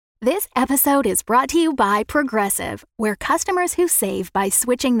This episode is brought to you by Progressive, where customers who save by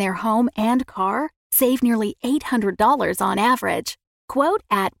switching their home and car save nearly $800 on average. Quote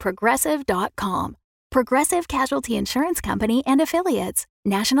at Progressive.com. Progressive Casualty Insurance Company and Affiliates.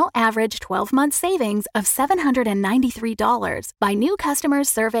 National average 12-month savings of $793 by new customers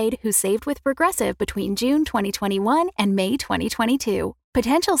surveyed who saved with Progressive between June 2021 and May 2022.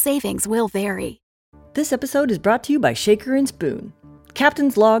 Potential savings will vary. This episode is brought to you by Shaker and Spoon.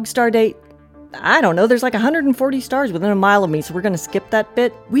 Captain's log, stardate, I don't know, there's like 140 stars within a mile of me, so we're going to skip that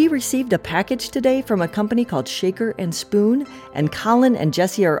bit. We received a package today from a company called Shaker and Spoon, and Colin and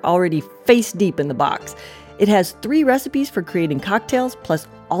Jesse are already face deep in the box. It has 3 recipes for creating cocktails, plus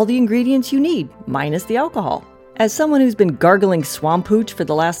all the ingredients you need, minus the alcohol. As someone who's been gargling swamp hooch for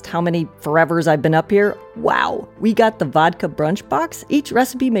the last how many forevers I've been up here, wow, we got the vodka brunch box. Each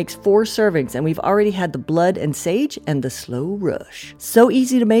recipe makes 4 servings, and we've already had the blood and sage and the slow rush. So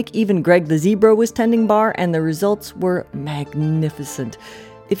easy to make, even Greg the Zebra was tending bar, and the results were magnificent.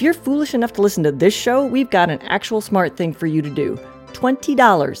 If you're foolish enough to listen to this show, we've got an actual smart thing for you to do.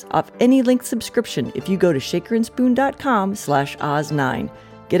 $20 off any length subscription if you go to shakerandspoon.com/Oz9.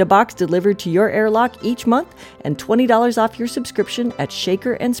 Get a box delivered to your airlock each month and $20 off your subscription at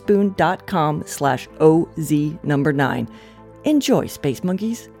shakerandspoon.com/OZ9. Enjoy, Space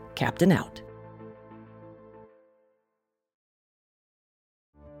Monkeys. Captain out.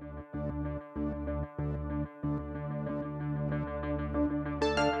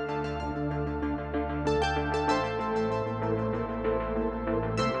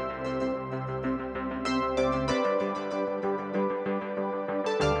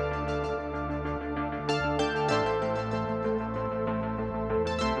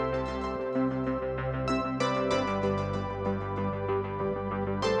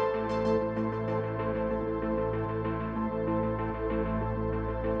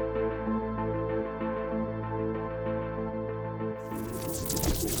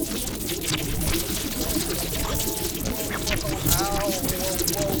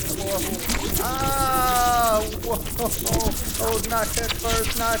 Oh, not head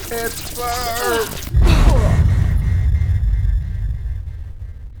first, not head first!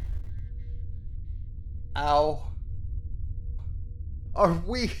 Ow. Are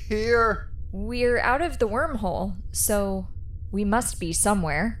we here? We're out of the wormhole, so we must be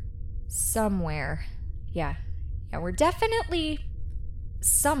somewhere. Somewhere. Yeah, we're definitely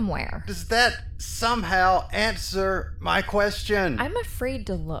somewhere. Does that somehow answer my question? I'm afraid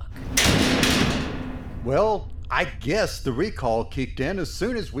to look. Well, I guess the recall kicked in as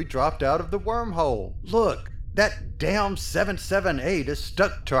soon as we dropped out of the wormhole. Look, that damn 778 is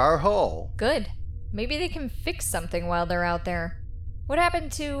stuck to our hull. Good. Maybe they can fix something while they're out there. What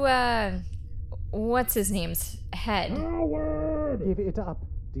happened to, what's his name's head? Howard! Give it up,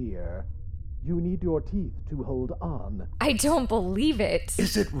 dear. You need your teeth to hold on. I don't believe it.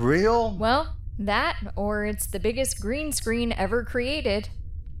 Is it real? Well, that, or it's the biggest green screen ever created.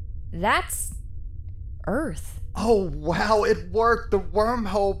 That's Earth. Oh, wow, it worked. The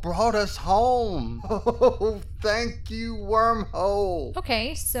wormhole brought us home. Oh, thank you, wormhole.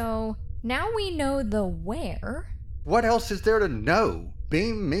 Okay, so now we know the where. What else is there to know?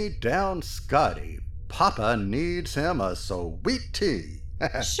 Beam me down, Scotty. Papa needs him a sweet tea.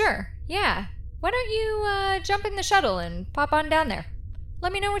 Sure, yeah. Why don't you jump in the shuttle and pop on down there?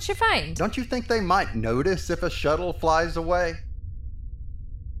 Let me know what you find. Don't you think they might notice if a shuttle flies away?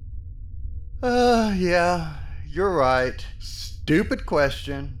 Yeah, you're right. Stupid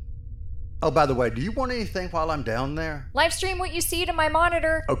question. Oh, by the way, do you want anything while I'm down there? Live stream what you see to my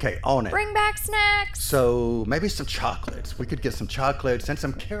monitor. Okay, on it. Bring back snacks. So, maybe some chocolates. We could get some chocolates and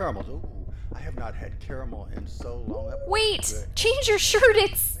some caramels. Ooh, I have not had caramel in so long. Wait, change your shirt,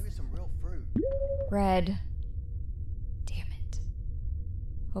 it's Maybe some real fruit. red. Damn it.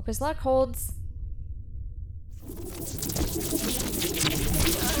 Hope his luck holds.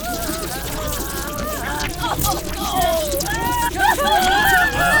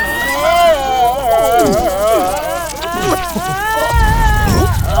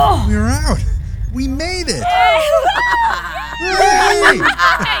 We're out. We made it. I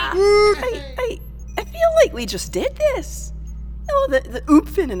feel like we just did this. Oh, the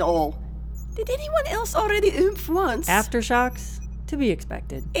oomphing and all. Did anyone else already oomph once? Aftershocks? To be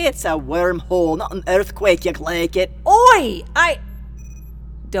expected. It's a wormhole, not an earthquake, you like it. Oi! I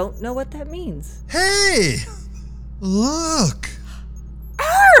don't know what that means. Hey! Look!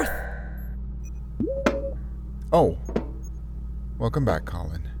 Earth! Oh. Welcome back,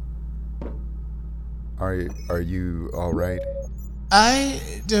 Colin. Are you all right? I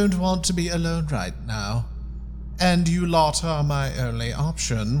don't want to be alone right now. And you lot are my only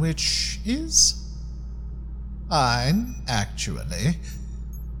option, which is fine, actually.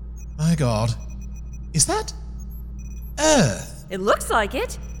 My God. Is that Earth? It looks like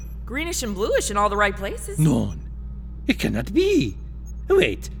it. Greenish and bluish in all the right places. No, it cannot be.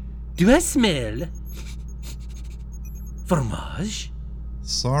 Wait, do I smell fromage?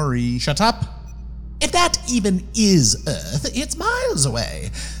 Sorry. Shut up. If that even is Earth, it's miles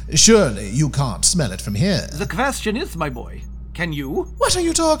away. Surely you can't smell it from here. The question is, my boy, can you? What are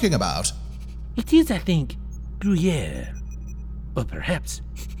you talking about? It is, I think, Gruyere. Or perhaps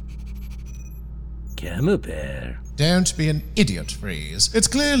Camembert. Don't be an idiot, Freeze. It's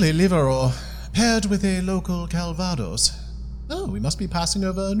clearly liverore, paired with a local Calvados. Oh, we must be passing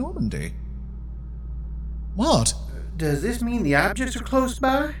over Normandy. What? Does this mean the objects are close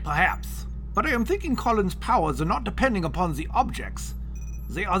by? Perhaps. But I am thinking Colin's powers are not depending upon the objects.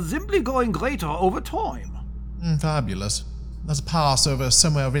 They are simply growing greater over time. Fabulous. Let's pass over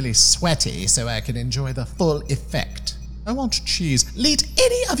somewhere really sweaty so I can enjoy the full effect. I want cheese. Lead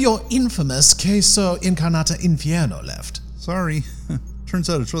any of your infamous queso incarnata infierno left. Sorry. Turns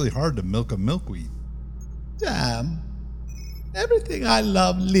out it's really hard to milk a milkweed. Damn. Everything I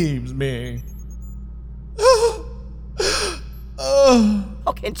love leaves me.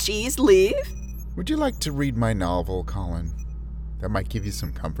 Oh, can cheese leave? Would you like to read my novel, Colin? That might give you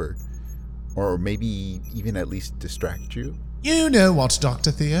some comfort. Or maybe even at least distract you? You know what, Dr.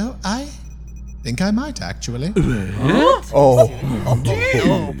 Theo? I think I might, actually. What? Oh.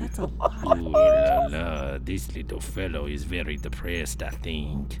 That's a lot. Ooh la la, this little fellow is very depressed, I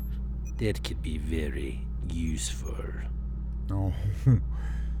think. That could be very useful. Oh.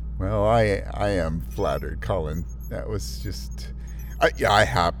 Well, I am flattered, Colin. That was just... I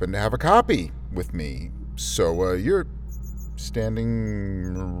happen to have a copy with me. So, you're standing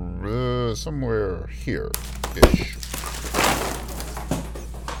somewhere here-ish.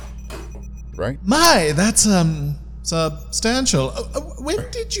 Right? My, that's, substantial.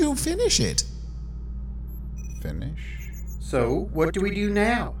 When did you finish it? Finish? So, what do we do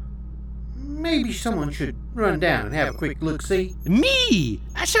now? Maybe someone should run down and have a quick look-see. Me!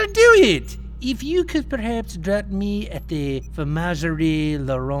 I shall do it! If you could perhaps drop me at the Fromagerie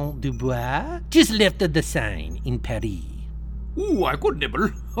Laurent Dubois, just left of the sign in Paris. Ooh, I could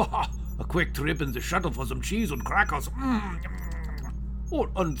nibble. A quick trip in the shuttle for some cheese and crackers. Oh,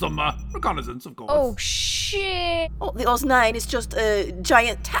 and some reconnaissance, of course. Oh, shit. Oh, the Oz-9 is just a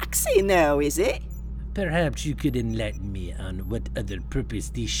giant taxi now, is it? Perhaps you could enlighten me on what other purpose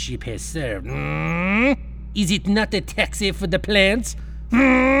this ship has served. Is it not a taxi for the plants?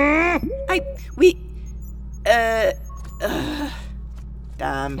 Damn. Oui.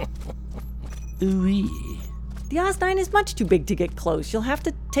 The Oz-9 is much too big to get close. You'll have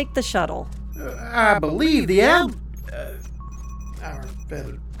to take the shuttle. I believe our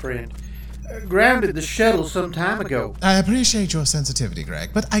feathered friend, grounded the shuttle some time ago. I appreciate your sensitivity,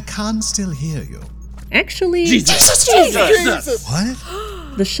 Greg, but I can still hear you. Actually... Jesus!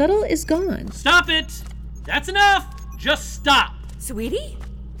 What? The shuttle is gone. Stop it! That's enough! Just stop! Sweetie?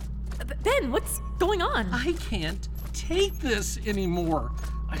 Ben, what's going on? I can't take this anymore.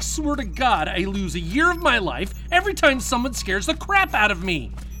 I swear to God, I lose a year of my life every time someone scares the crap out of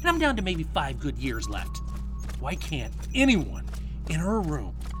me. And I'm down to maybe 5 good years left. Why can't anyone in her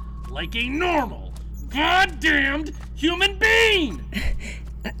room like a normal, goddamned human being?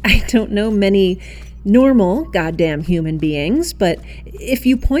 I don't know many normal goddamn human beings, but if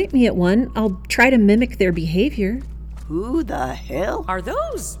you point me at one, I'll try to mimic their behavior. Who the hell? Are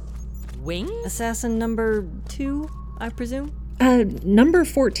those wings? Assassin number 2, I presume? Number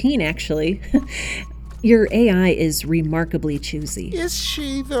 14, actually. Your AI is remarkably choosy. Is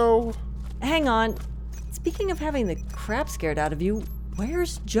she, though? Hang on. Speaking of having the crap scared out of you,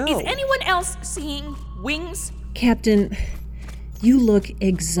 where's Joe? Is anyone else seeing wings? Captain, you look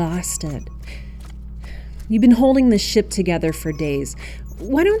exhausted. You've been holding the ship together for days.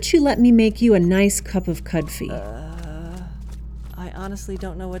 Why don't you let me make you a nice cup of cudfee? I honestly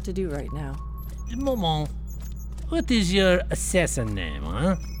don't know what to do right now. Maman, what is your assassin name,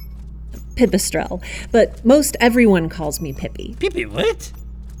 huh? Pipistrel, but most everyone calls me Pippi. Pippi, what?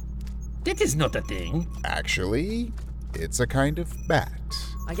 That is not a thing. Actually, it's a kind of bat.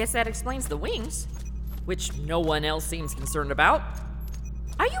 I guess that explains the wings, which no one else seems concerned about.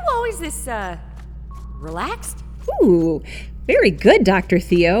 Are you always this, relaxed? Ooh, very good, Dr.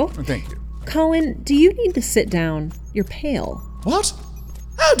 Theo. Thank you. Colin, do you need to sit down? You're pale. What?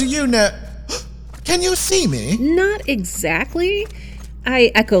 How do you know? Can you see me? Not exactly.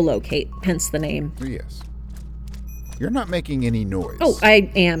 I echolocate, hence the name. Yes. You're not making any noise. Oh,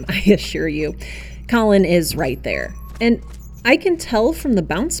 I am, I assure you. Colin is right there. And I can tell from the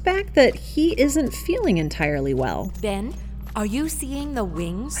bounce back that he isn't feeling entirely well. Ben, are you seeing the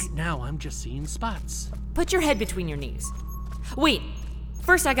wings? Right now, I'm just seeing spots. Put your head between your knees. Wait,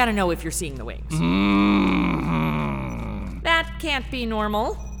 first I gotta know if you're seeing the wings. That can't be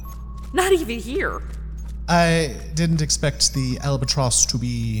normal. Not even here. I didn't expect the albatross to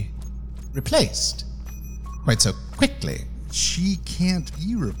be replaced quite so quickly. She can't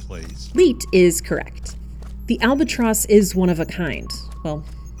be replaced. Leet is correct. The albatross is one of a kind. Well,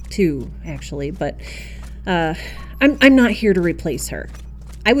 two, actually, but I'm not here to replace her.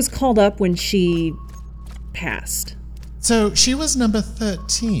 I was called up when she passed. So she was number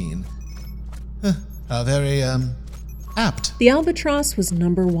 13. How very, apt. The albatross was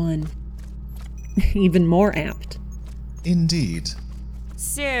number 1. Even more apt. Indeed.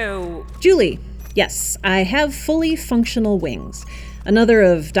 So... Julie, yes, I have fully functional wings. Another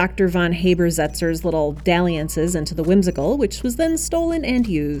of Dr. von Haber-Zetzer's little dalliances into the whimsical, which was then stolen and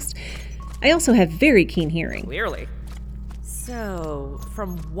used. I also have very keen hearing. Clearly. So,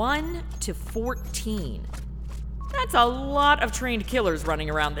 from 1 to 14. That's a lot of trained killers running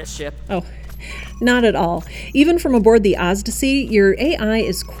around this ship. Oh, not at all. Even from aboard the Ozdasy, your AI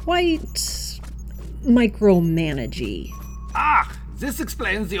is quite micromanagey. Ah, this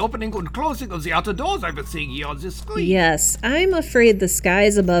explains the opening and closing of the outer doors I was seeing here on this screen. Yes, I'm afraid the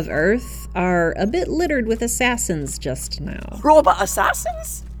skies above Earth are a bit littered with assassins just now. Robot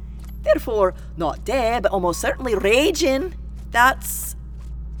assassins? Therefore, not dead, but almost certainly raging. That's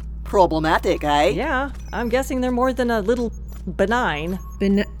problematic, eh? Yeah, I'm guessing they're more than a little benign.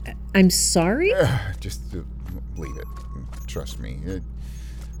 I'm sorry? Just leave it. Trust me.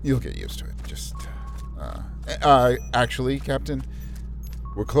 You'll get used to it. Just, actually, Captain,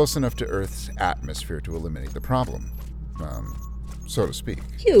 we're close enough to Earth's atmosphere to eliminate the problem, so to speak.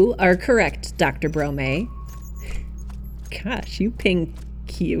 You are correct, Dr. Brome. Gosh, you ping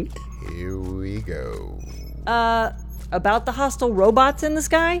cute. Here we go. About the hostile robots in the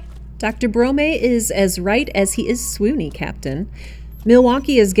sky? Dr. Brome is as right as he is swoony, Captain.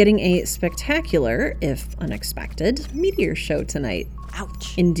 Milwaukee is getting a spectacular, if unexpected, meteor show tonight.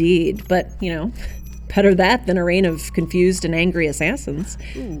 Ouch. Indeed, but, better that than a reign of confused and angry assassins.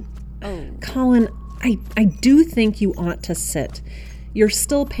 Ooh. Oh. Colin, I do think you ought to sit. You're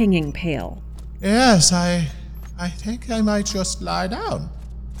still pinging pale. Yes, I think I might just lie down.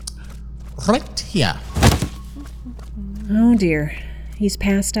 Right here. Oh dear, he's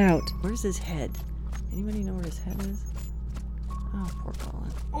passed out. Where's his head? Anybody know where his head is? Oh, poor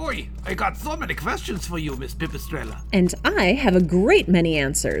Colin. Oi, I got so many questions for you, Miss Pipistrella. And I have a great many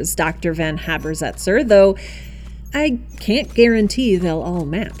answers, Dr. Van Haberzetzer, though I can't guarantee they'll all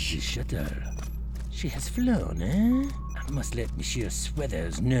match. The shuttle. She has flown, eh? I must let Monsieur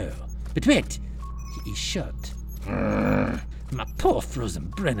Sweathers know. But wait, he is shot. My poor frozen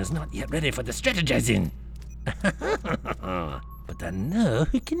brain is not yet ready for the strategizing. But I know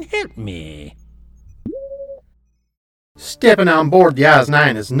who can help me. Stepping on board the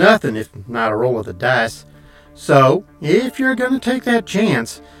Oz-9 is nothing if not a roll of the dice. So, if you're going to take that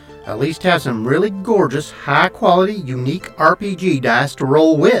chance, at least have some really gorgeous, high-quality, unique RPG dice to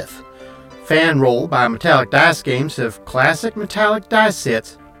roll with. Fan Roll by Metallic Dice Games have classic metallic dice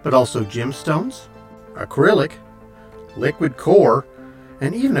sets, but also gemstones, acrylic, liquid core,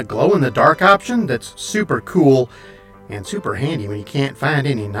 and even a glow-in-the-dark option that's super cool and super handy when you can't find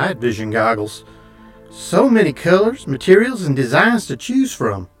any night vision goggles. So many colors, materials, and designs to choose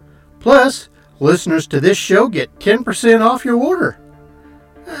from. Plus, listeners to this show get 10% off your order.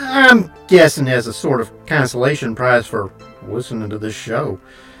 I'm guessing as a sort of consolation prize for listening to this show.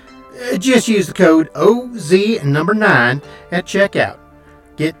 Just use the code OZ9 at checkout.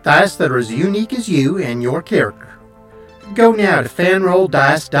 Get dice that are as unique as you and your character. Go now to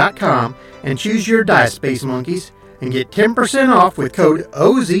fanrolldice.com and choose your dice, Space Monkeys, and get 10% off with code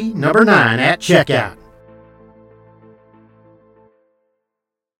OZ9 at checkout.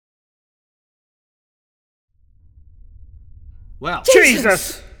 Well,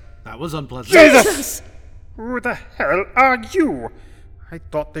 Jesus! That was unpleasant. Jesus! Who the hell are you? I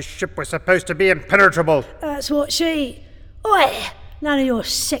thought this ship was supposed to be impenetrable. That's what she... Oi! None of your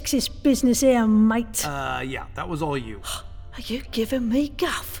sexist business here, mate. Yeah, that was all you. Are you giving me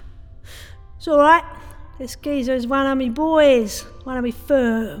guff? It's alright. This geezer's one of me boys. One of me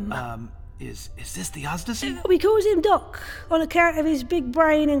firm. Is this the Ozdasy? We calls him Doc, on account of his big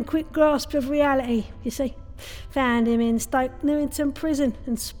brain and quick grasp of reality, you see. Found him in Stoke Newington prison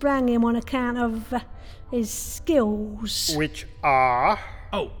and sprang him on account of his skills. Which are?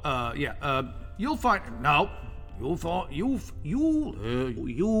 Oh, yeah, you'll find... No, You'll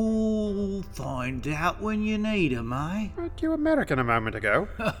find out when you need 'em, eh? Weren't you American a moment ago?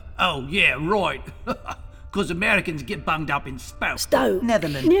 Oh, yeah, right. 'Cause Americans get bunged up in Stoke. Stoke.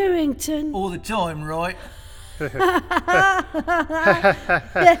 Netherlands. Newington. All the time, right? Oi!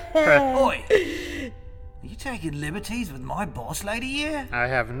 Are you taking liberties with my boss lady here? I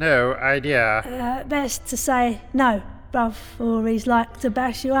have no idea. Best to say no, bruv, or he's like to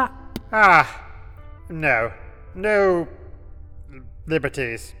bash you up. No. No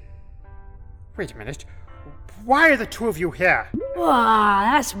liberties. Wait a minute. Why are the two of you here? Wow,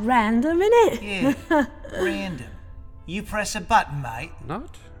 that's random, innit? Yeah, random. You press a button, mate.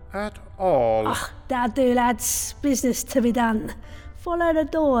 Not at all. That'll do, lads. Business to be done. Follow the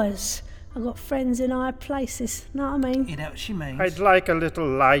doors. I've got friends in high places, know what I mean? You know what she means? I'd like a little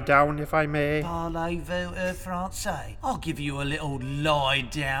lie down, if I may. Parlez-vous français? I'll give you a little lie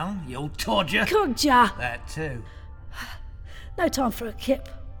down, you old todger. Codger! That too. No time for a kip,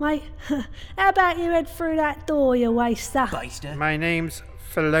 mate. How about you head through that door, you waster? Baster. My name's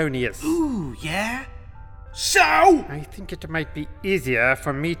Felonius. Ooh, yeah? So? I think it might be easier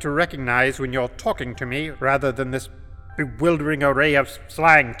for me to recognize when you're talking to me rather than this bewildering array of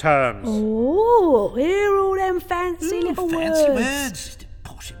slang terms. Oh, hear all them fancy little fancy words. words.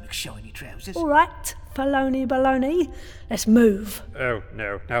 Posh McShiny trousers. All right, Felony baloney. Let's move. Oh,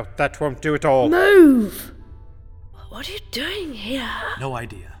 no, that won't do at all. Move! What are you doing here? No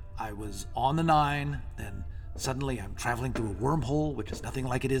idea. I was on the 9, then suddenly I'm traveling through a wormhole, which is nothing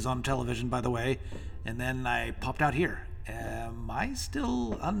like it is on television, by the way, and then I popped out here. Am I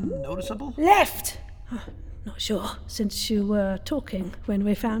still unnoticeable? Left! Not sure, since you were talking when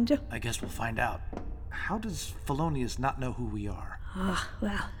we found you. I guess we'll find out. How does Felonius not know who we are?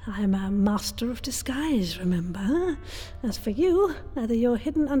 Well, I'm a master of disguise, remember? As for you, either you're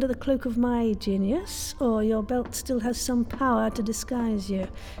hidden under the cloak of my genius, or your belt still has some power to disguise you.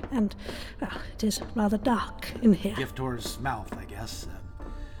 And, well, it is rather dark in here. Gift horse mouth, I guess.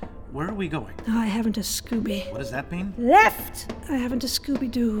 Where are we going? I haven't a Scooby. What does that mean? Left! I haven't a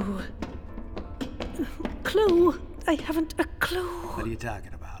Scooby-Doo. Clue? I haven't a clue. What are you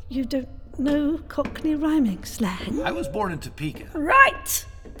talking about? You don't know Cockney rhyming slang? I was born in Topeka. Right!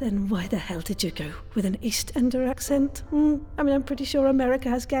 Then why the hell did you go with an East Ender accent? I mean, I'm pretty sure America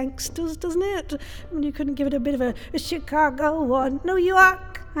has gangsters, doesn't it? I mean, you couldn't give it a bit of a Chicago or New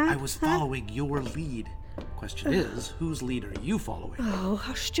York? Huh? I was following your lead. Question is, whose lead are you following? Oh,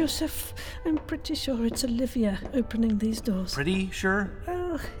 hush, Joseph. I'm pretty sure it's Olivia opening these doors. Pretty sure?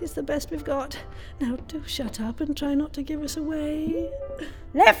 Well, it's the best we've got. Now do shut up and try not to give us away.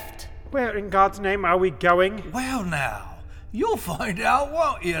 Left! Where in God's name are we going? Well now, you'll find out,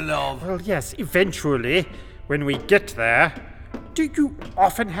 won't you, love? Well, yes, eventually, when we get there. Do you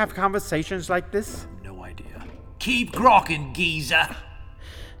often have conversations like this? No idea. Keep grokking, geezer.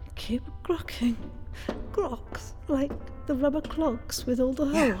 Keep grokking. Groks, like the rubber clogs with all the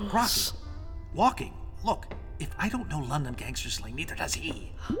holes. Yeah, grokking. Walking. Look, if I don't know London gangster slang, neither does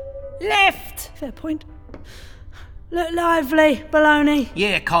he. Left! Fair point. Look lively, baloney.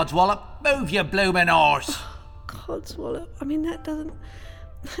 Yeah, Codswallop, move your bloomin' horse. Codswallop, I mean, that doesn't...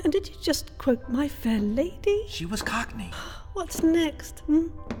 And did you just quote my fair lady? She was Cockney. What's next?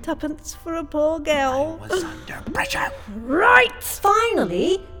 Tuppence for a poor girl. I was under pressure. Right!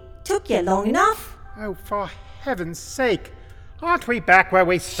 Finally! Took you long enough? Oh, for heaven's sake. Aren't we back where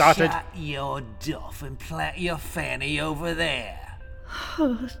we started? Shut your duff and plant your fanny over there.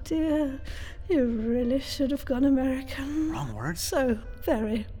 Oh, dear. You really should have gone American. Wrong word. So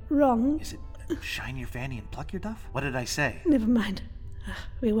very wrong. Is it shine your fanny and pluck your duff? What did I say? Never mind.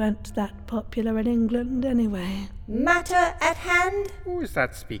 We weren't that popular in England anyway. Matter at hand? Who is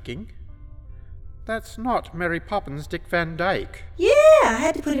that speaking? That's not Mary Poppins Dick Van Dyke. Yeah, I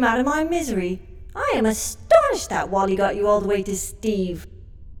had to put him out of my misery. I am astonished that Wally got you all the way to Steve.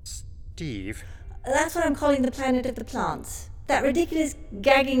 Steve? That's what I'm calling the planet of the plants. That ridiculous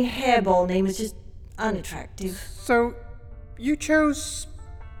gagging hairball name is just unattractive. So, you chose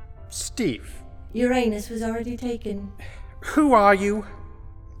Steve? Uranus was already taken. Who are you?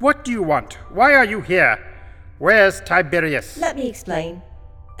 What do you want? Why are you here? Where's Tiberius? Let me explain.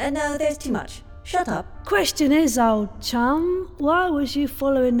 No, there's too much. Shut up. Question is, old chum, why was you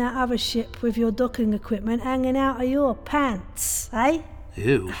following that other ship with your docking equipment hanging out of your pants, eh?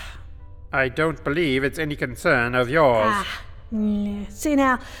 Ew. I don't believe it's any concern of yours. Yeah. See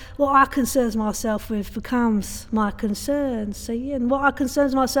now, what I concerns myself with becomes my concern, see? And what I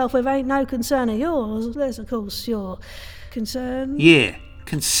concerns myself with ain't no concern of yours, unless of course you're concerned. Yeah,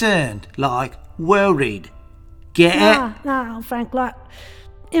 concerned, like worried. Get it? No, Frank, like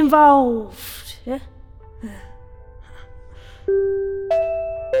involved, yeah?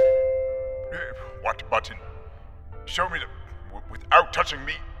 What button? Show me without touching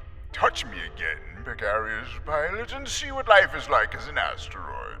me. Touch me again, precarious pilot, and see what life is like as an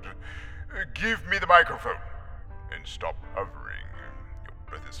asteroid. Give me the microphone, and stop hovering. Your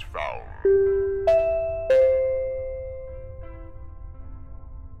breath is foul.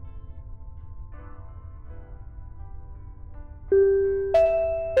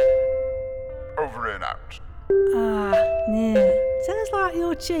 Over and out. Yeah. Sounds like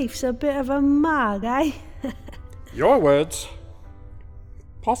your chief's a bit of a mug, eh? Your words.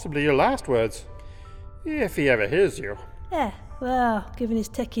 Possibly your last words. If he ever hears you. Yeah, well, given his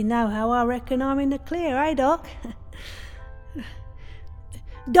techie know-how, I reckon I'm in the clear, eh, Doc?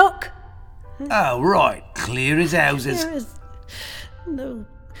 Doc! Oh, right. Clear as houses. Clear as... No.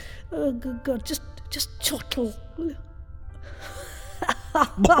 Oh, good God, just chottle.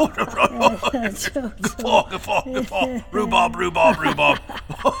 Guffaw. Rhubarb.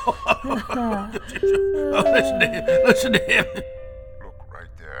 Listen to him. Look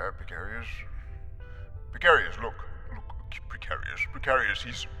right there, Precarious. Precarious, look. Precarious,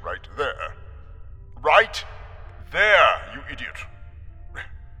 he's right there. Right there, you idiot.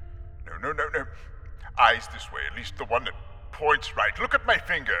 No. Eyes this way, at least the one that points right. Look at my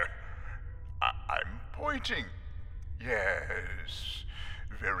finger. I'm pointing. Yes.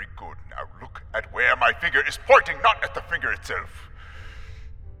 Very good. Now look at where my finger is pointing, not at the finger itself.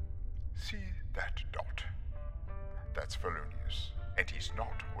 See that dot? That's Felonius, and he's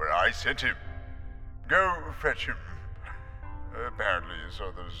not where I sent him. Go fetch him. Apparently his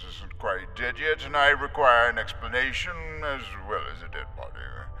others isn't quite dead yet, and I require an explanation as well as a dead body.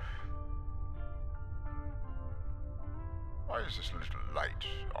 Why is this little light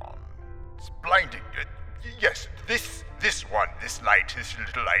on? It's blinding. Yes, this one, this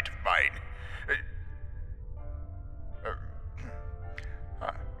little light of mine.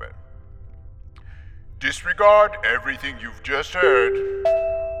 Well. Disregard everything you've just heard.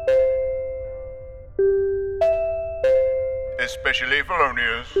 Especially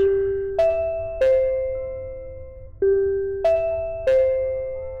Felonius.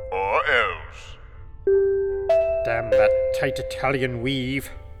 Or else. Damn that tight Italian weave.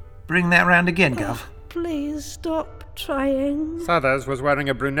 Bring that round again, Gov. Please stop trying. Southers was wearing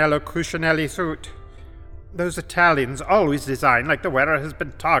a Brunello Cucinelli suit. Those Italians always design like the wearer has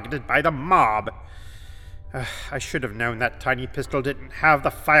been targeted by the mob. I should have known that tiny pistol didn't have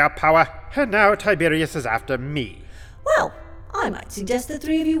the firepower, and now Tiberius is after me. Well, I might suggest the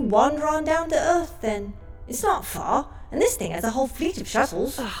three of you wander on down to Earth then. It's not far, and this thing has a whole fleet of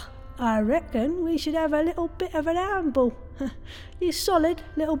shuttles. I reckon we should have a little bit of an amble. You solid,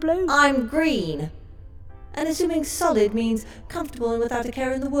 little blue? I'm green. And assuming solid means comfortable and without a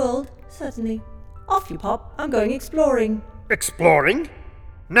care in the world, certainly. Off you pop, I'm going exploring. Exploring?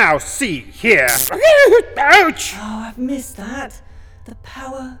 Now see here. Ouch! Oh, I've missed that. The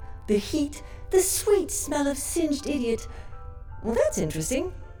power, the heat, the sweet smell of singed idiot. Well, that's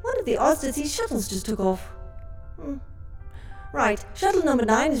interesting. What are the odds that these shuttles just took off? Right, shuttle number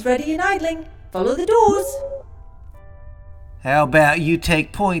 9 is ready and idling. Follow the doors. How about you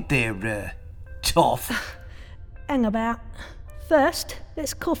take point there, Toff? Hang about. First,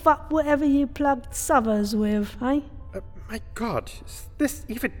 let's cough up whatever you plugged Southers with, eh? My God, is this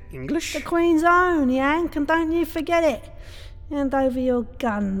even English? The Queen's own, Yank, and don't you forget it. Hand over your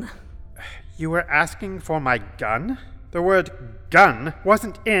gun. You were asking for my gun? The word gun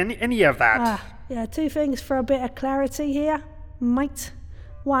wasn't in any of that. Yeah, two things for a bit of clarity here, mate.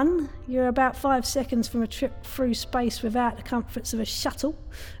 One, you're about 5 seconds from a trip through space without the comforts of a shuttle.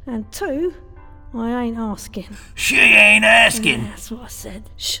 And two, I ain't asking. She ain't asking. Yeah, that's what I said.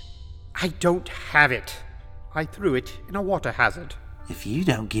 Shh. I don't have it. I threw it in a water hazard. If you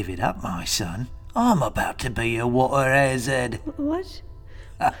don't give it up, my son, I'm about to be a water hazard. What?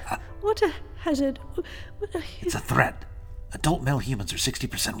 Water hazard? It's a threat. Adult male humans are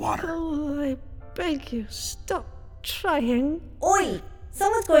 60% water. Oh, I beg you, stop trying. Oi!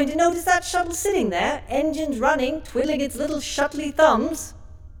 Someone's going to notice that shuttle sitting there, engines running, twiddling its little shuttly thumbs.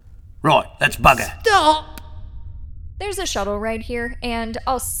 Right, let's bugger. Stop! There's a shuttle right here, and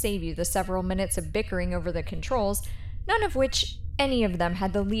I'll save you the several minutes of bickering over the controls, none of which any of them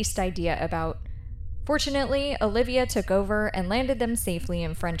had the least idea about. Fortunately, Olivia took over and landed them safely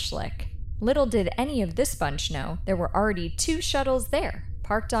in French Lick. Little did any of this bunch know there were already 2 shuttles there,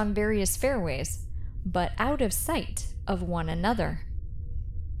 parked on various fairways, but out of sight of one another.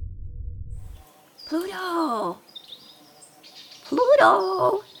 Pluto!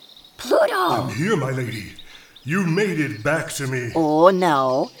 Pluto! Pluto! I'm here, my lady. You made it back to me. Oh,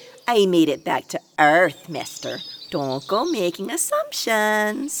 no. I made it back to Earth, mister. Don't go making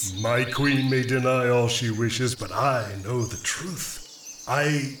assumptions. My queen may deny all she wishes, but I know the truth.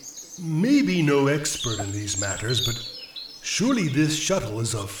 I may be no expert in these matters, but surely this shuttle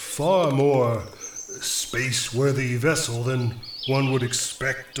is a far more space-worthy vessel than one would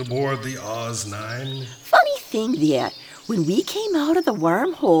expect aboard the Oz-9. Funny thing that, when we came out of the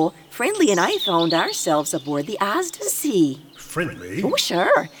wormhole, Friendly and I found ourselves aboard the Ozdasee. Friendly? Oh,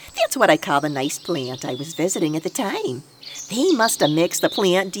 sure. That's what I call the nice plant I was visiting at the time. They must have mixed the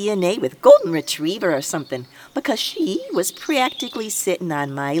plant DNA with golden retriever or something, because she was practically sitting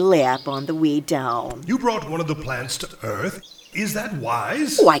on my lap on the way down. You brought one of the plants to Earth? Is that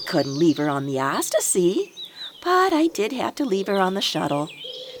wise? Oh, I couldn't leave her on the Ozdasee, but I did have to leave her on the shuttle.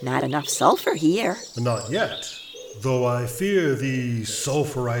 Not enough sulfur here. Not yet, though I fear the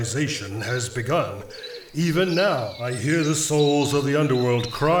sulfurization has begun. Even now, I hear the souls of the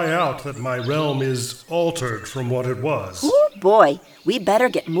underworld cry out that my realm is altered from what it was. Oh boy, we better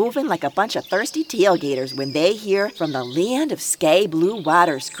get moving like a bunch of thirsty tailgaters when they hear from the land of sky blue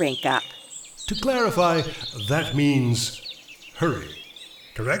waters crank up. To clarify, that means hurry,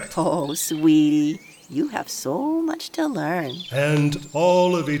 correct? Oh, sweetie, you have so much to learn. And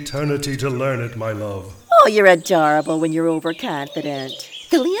all of eternity to learn it, my love. Oh, you're adorable when you're overconfident.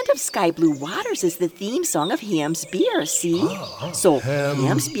 The Land of Sky Blue Waters is the theme song of Ham's Beer, see? So,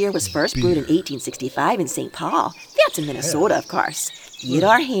 Ham's Beer was first brewed in 1865 in St. Paul. That's in Minnesota, of course.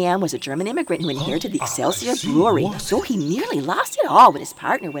 Theodore Ham was a German immigrant who inherited the Excelsior Brewery, so he nearly lost it all when his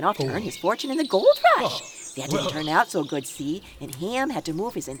partner went off to earn his fortune in the gold rush. That didn't turn out so good, see? And Ham had to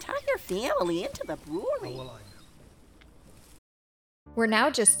move his entire family into the brewery. We're now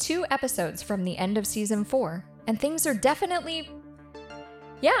just 2 episodes from the end of Season 4, and things are definitely...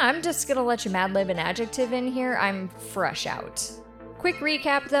 Yeah, I'm just gonna let you mad-lib an adjective in here. I'm fresh out. Quick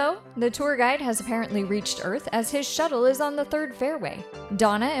recap though, the tour guide has apparently reached Earth as his shuttle is on the 3rd fairway.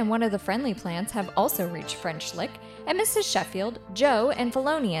 Donna and one of the friendly plants have also reached French Lick, and Mrs. Sheffield, Joe, and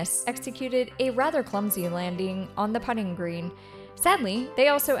Felonius executed a rather clumsy landing on the putting green. Sadly, they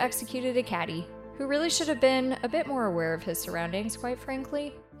also executed a caddy, who really should have been a bit more aware of his surroundings, quite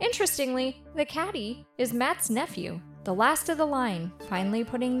frankly. Interestingly, the caddy is Matt's nephew, the last of the line, finally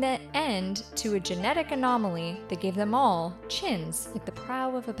putting the end to a genetic anomaly that gave them all chins like the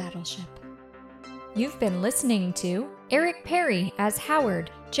prow of a battleship. You've been listening to Eric Perry as Howard,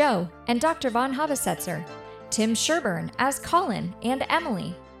 Joe, and Dr. Von Habesetzer, Tim Sherburne as Colin and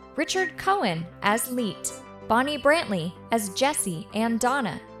Emily, Richard Cohen as Leet, Bonnie Brantley as Jessie and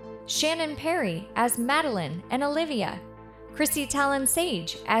Donna, Shannon Perry as Madeline and Olivia, Chrissy Talon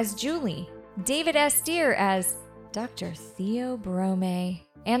Sage as Julie, David S. Deere as Dr. Theo Brome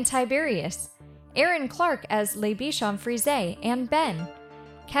and Tiberius, Aaron Clark as Le Bichon Frise and Ben,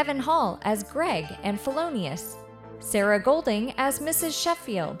 Kevin Hall as Greg and Felonius, Sarah Golding as Mrs.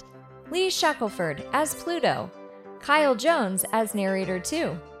 Sheffield, Lee Shackelford as Pluto, Kyle Jones as narrator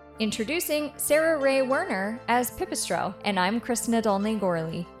 2, introducing Sarah Ray Werner as Pipistrel, and I'm Krishna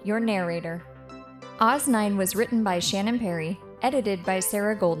Dolny-Gorley, your narrator. Oz-9 was written by Shannon Perry, edited by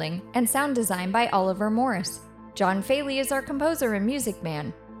Sarah Golding, and sound designed by Oliver Morris. John Faley is our composer and music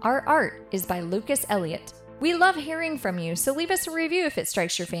man. Our art is by Lucas Elliott. We love hearing from you, so leave us a review if it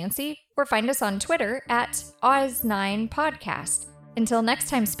strikes your fancy, or find us on Twitter at Oz9Podcast. Until next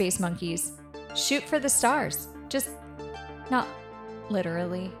time, Space Monkeys, shoot for the stars. Just not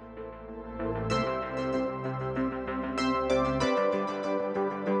literally.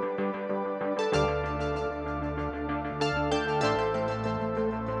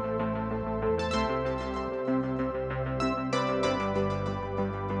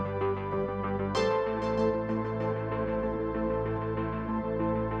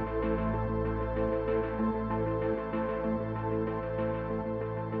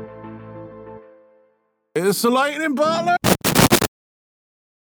 It's the lightning butler.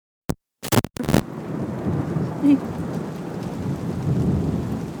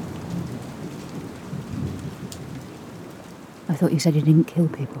 I thought you said you didn't kill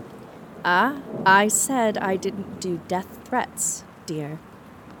people. I said I didn't do death threats, dear.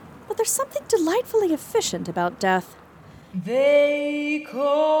 But there's something delightfully efficient about death. They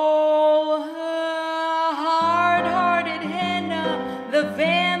call her hard-hearted Henna, the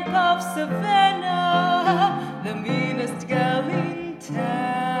vamp of Savannah, the meanest girl in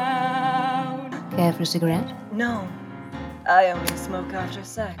town. Care for a cigarette? No, I only smoke after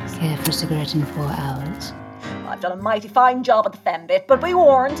sex. Care for a cigarette in 4 hours? I've done a mighty fine job at the Fembit, but be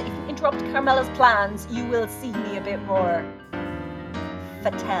warned, if you interrupt Carmela's plans, you will see me a bit more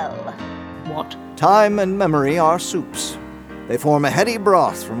fatale. What? Time and memory are soups. They form a heady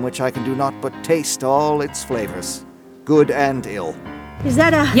broth from which I can do not but taste all its flavors, good and ill. Is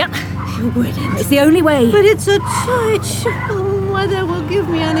that a... Yep. It's the only way. But it's a tight shuttle. Whether will give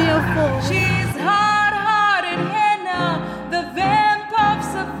me any afford. She's hard-hearted Hannah, the vamp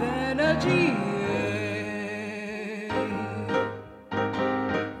puffs of energy.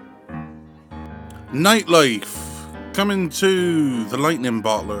 Nightlife, coming to the Lightning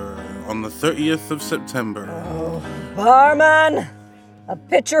Bottler on the 30th of September. Barman, a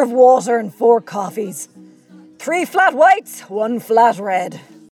pitcher of water and 4 coffees. 3 flat whites, 1 flat red.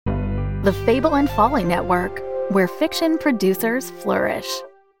 The Fable and Folly Network, where fiction producers flourish.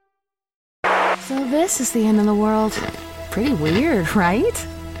 So this is the end of the world. Pretty weird, right?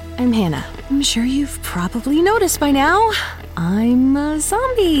 I'm Hannah. I'm sure you've probably noticed by now. I'm a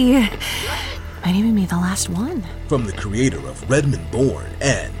zombie. Might even be the last one. From the creator of Redmond Born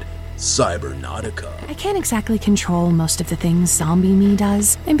and Cybernautica. I can't exactly control most of the things zombie me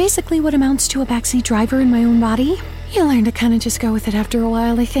does. I'm basically what amounts to a backseat driver in my own body. You learn to kind of just go with it after a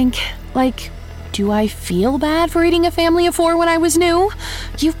while, I think. Like, do I feel bad for eating a family of 4 when I was new?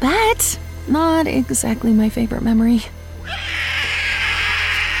 You bet. Not exactly my favorite memory.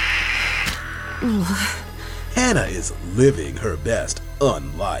 Hannah is living her best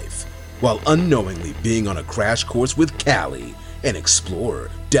unlife, while unknowingly being on a crash course with Callie, an explorer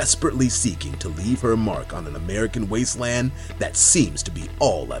desperately seeking to leave her mark on an American wasteland that seems to be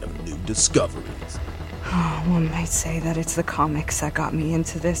all out of new discoveries. Oh, one might say that it's the comics that got me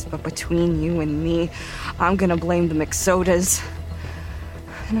into this, but between you and me, I'm gonna blame the McSodas.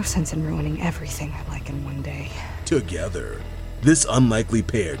 No sense in ruining everything I like in one day. Together, this unlikely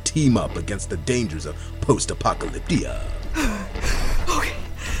pair team up against the dangers of post-apocalyptia.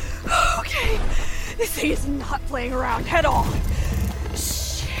 Okay, this thing is not playing around at all.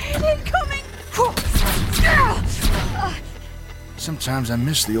 Shit, incoming! Sometimes I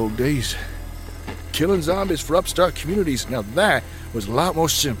miss the old days. Killing zombies for upstart communities, now that was a lot more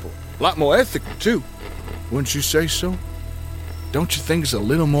simple. A lot more ethical, too. Wouldn't you say so? Don't you think it's a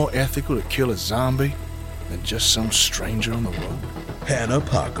little more ethical to kill a zombie than just some stranger on the road?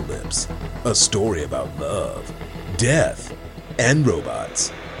 Hannah-pocalypse, a story about love, death, and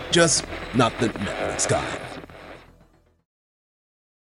robots. Just not the Netflix kind.